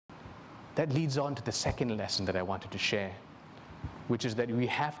That leads on to the second lesson that I wanted to share, which is that we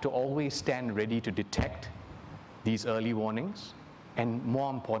have to always stand ready to detect these early warnings and, more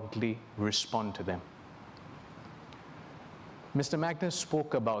importantly, respond to them. Mr. Magnus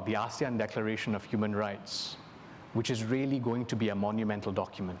spoke about the ASEAN Declaration of Human Rights, which is really going to be a monumental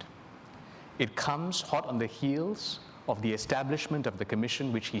document. It comes hot on the heels of the establishment of the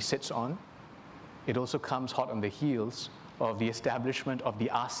commission which he sits on. It also comes hot on the heels of the establishment of the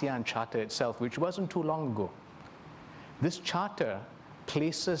ASEAN Charter itself, which wasn't too long ago. This charter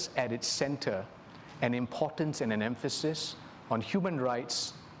places at its center an importance and an emphasis on human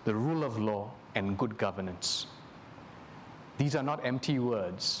rights, the rule of law, and good governance. These are not empty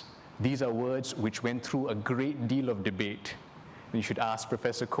words. These are words which went through a great deal of debate. And you should ask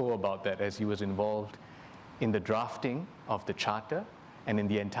Professor Koh about that, as he was involved in the drafting of the charter and in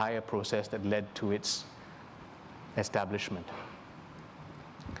the entire process that led to its establishment.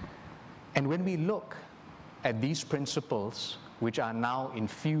 And when we look at these principles, which are now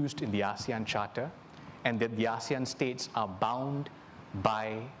infused in the ASEAN Charter, and that the ASEAN states are bound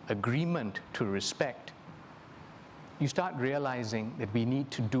by agreement to respect, you start realizing that we need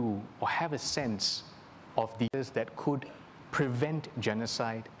to do or have a sense of these that could prevent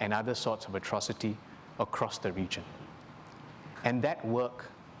genocide and other sorts of atrocity across the region. And that work,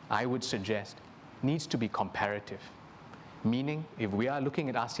 I would suggest, needs to be comparative. Meaning, if we are looking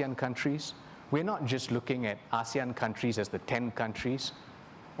at ASEAN countries, we're not just looking at ASEAN countries as the 10 countries,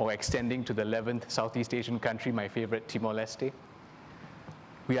 or extending to the 11th Southeast Asian country, my favorite, Timor-Leste.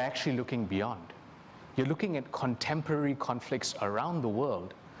 We are actually looking beyond. You're looking at contemporary conflicts around the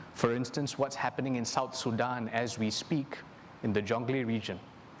world. For instance, what's happening in South Sudan as we speak in the Jonglei region,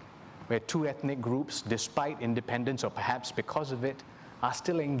 where two ethnic groups, despite independence or perhaps because of it, are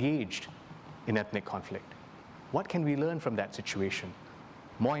still engaged in ethnic conflict. What can we learn from that situation?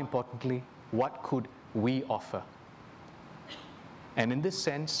 More importantly, what could we offer? And in this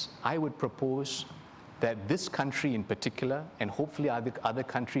sense, I would propose that this country in particular, and hopefully other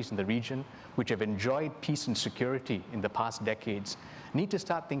countries in the region which have enjoyed peace and security in the past decades, need to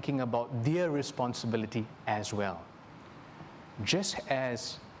start thinking about their responsibility as well. Just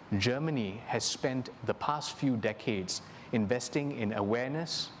as Germany has spent the past few decades investing in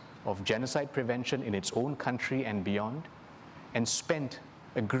awareness of genocide prevention in its own country and beyond, and spent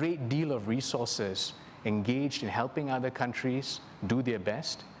a great deal of resources engaged in helping other countries do their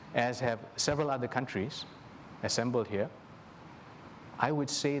best, as have several other countries assembled here, I would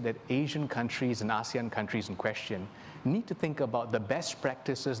say that Asian countries and ASEAN countries in question need to think about the best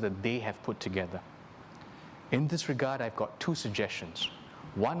practices that they have put together. In this regard, I've got two suggestions.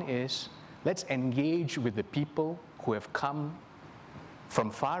 One is, let's engage with the people who have come from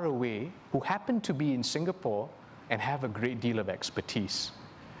far away, who happen to be in Singapore and have a great deal of expertise.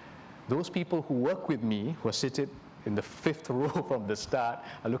 Those people who work with me, who are seated in the 5th row from the start,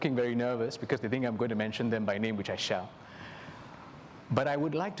 are looking very nervous because they think I'm going to mention them by name, which I shall. But I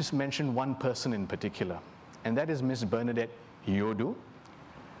would like to mention one person in particular, and that is Ms. Bernadette Yodu.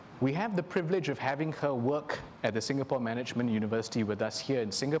 We have the privilege of having her work at the Singapore Management University with us here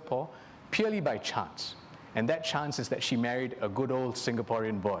in Singapore purely by chance. And that chance is that she married a good old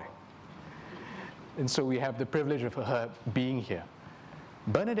Singaporean boy. And so we have the privilege of her being here.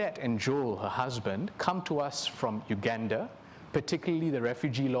 Bernadette and Joel, her husband, come to us from Uganda, particularly the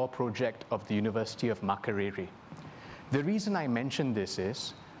Refugee Law Project of the University of Makerere. The reason I mention this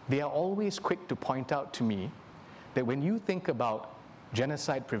is they are always quick to point out to me that when you think about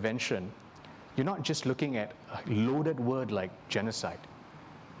genocide prevention, you're not just looking at a loaded word like genocide.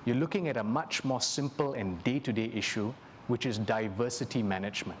 You're looking at a much more simple and day-to-day issue, which is diversity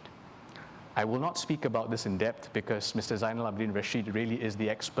management. I will not speak about this in depth because Mr. Zainul Abidin Rasheed really is the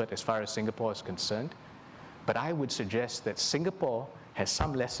expert as far as Singapore is concerned. But I would suggest that Singapore has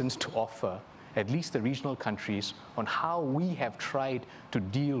some lessons to offer, at least the regional countries, on how we have tried to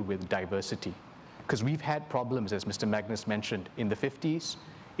deal with diversity. Because we've had problems, as Mr. Magnus mentioned, in the 50s,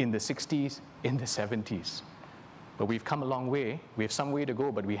 in the 60s, in the 70s. But we've come a long way. We have some way to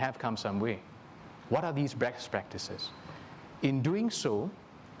go, but we have come some way. What are these best practices? In doing so,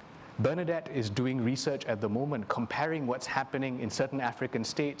 Bernadette is doing research at the moment comparing what's happening in certain African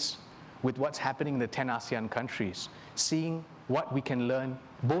states with what's happening in the 10 ASEAN countries, seeing what we can learn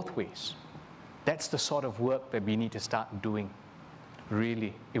both ways. That's the sort of work that we need to start doing,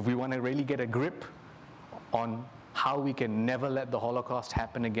 really. If we want to really get a grip on how we can never let the Holocaust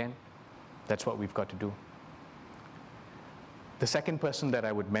happen again, that's what we've got to do. The second person that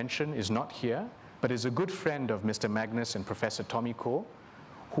I would mention is not here, but is a good friend of Mr. Magnus and Professor Tommy Koh,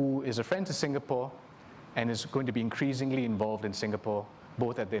 who is a friend to Singapore and is going to be increasingly involved in Singapore,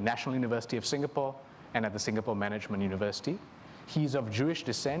 both at the National University of Singapore and at the Singapore Management University. He's of Jewish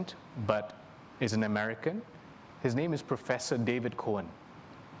descent, but is an American. His name is Professor David Cohen.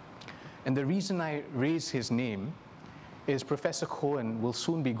 And the reason I raise his name is Professor Cohen will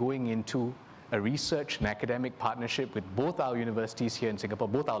soon be going into a research and academic partnership with both our universities here in Singapore,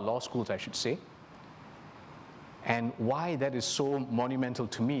 both our law schools, I should say. And why that is so monumental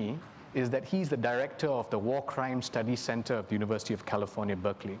to me is that he's the director of the War Crime Study Center of the University of California,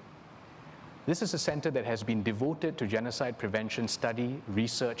 Berkeley. This is a center that has been devoted to genocide prevention study,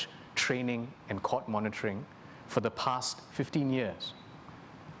 research, training, and court monitoring for the past 15 years.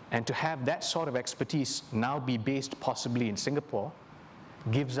 And to have that sort of expertise now be based possibly in Singapore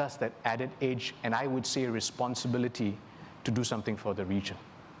gives us that added edge, and I would say responsibility to do something for the region.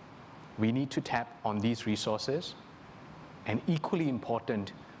 We need to tap on these resources, and equally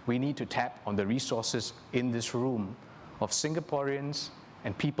important, we need to tap on the resources in this room of Singaporeans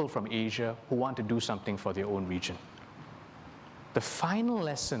and people from Asia who want to do something for their own region. The final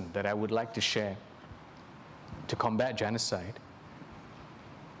lesson that I would like to share to combat genocide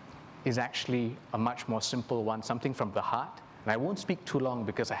is actually a much more simple one, something from the heart. And I won't speak too long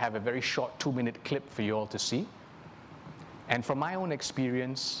because I have a very short 2-minute clip for you all to see. And from my own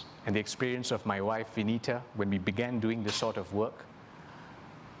experience and the experience of my wife, Vinita, when we began doing this sort of work,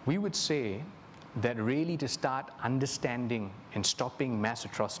 we would say that really to start understanding and stopping mass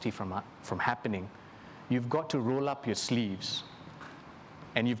atrocity from happening, you've got to roll up your sleeves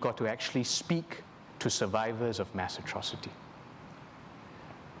and you've got to actually speak to survivors of mass atrocity.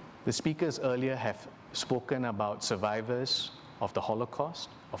 The speakers earlier have spoken about survivors of the Holocaust,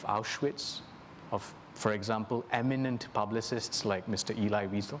 of Auschwitz, of, for example, eminent publicists like Mr. Elie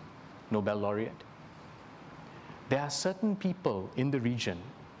Wiesel, Nobel laureate. There are certain people in the region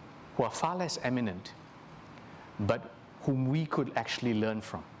who are far less eminent, but whom we could actually learn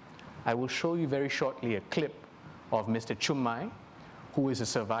from. I will show you very shortly a clip of Mr. Chum Mai, who is a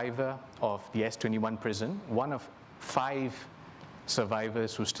survivor of the S21 prison, one of 5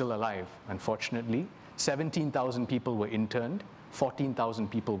 survivors who's still alive, unfortunately. 17,000 people were interned, 14,000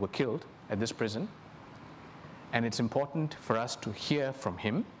 people were killed at this prison. And it's important for us to hear from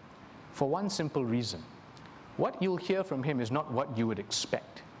him for one simple reason. What you'll hear from him is not what you would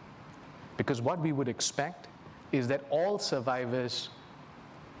expect. Because what we would expect is that all survivors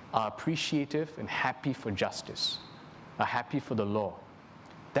are appreciative and happy for justice, are happy for the law.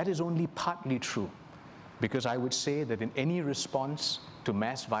 That is only partly true, because I would say that in any response to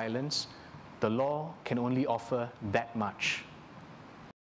mass violence, the law can only offer that much.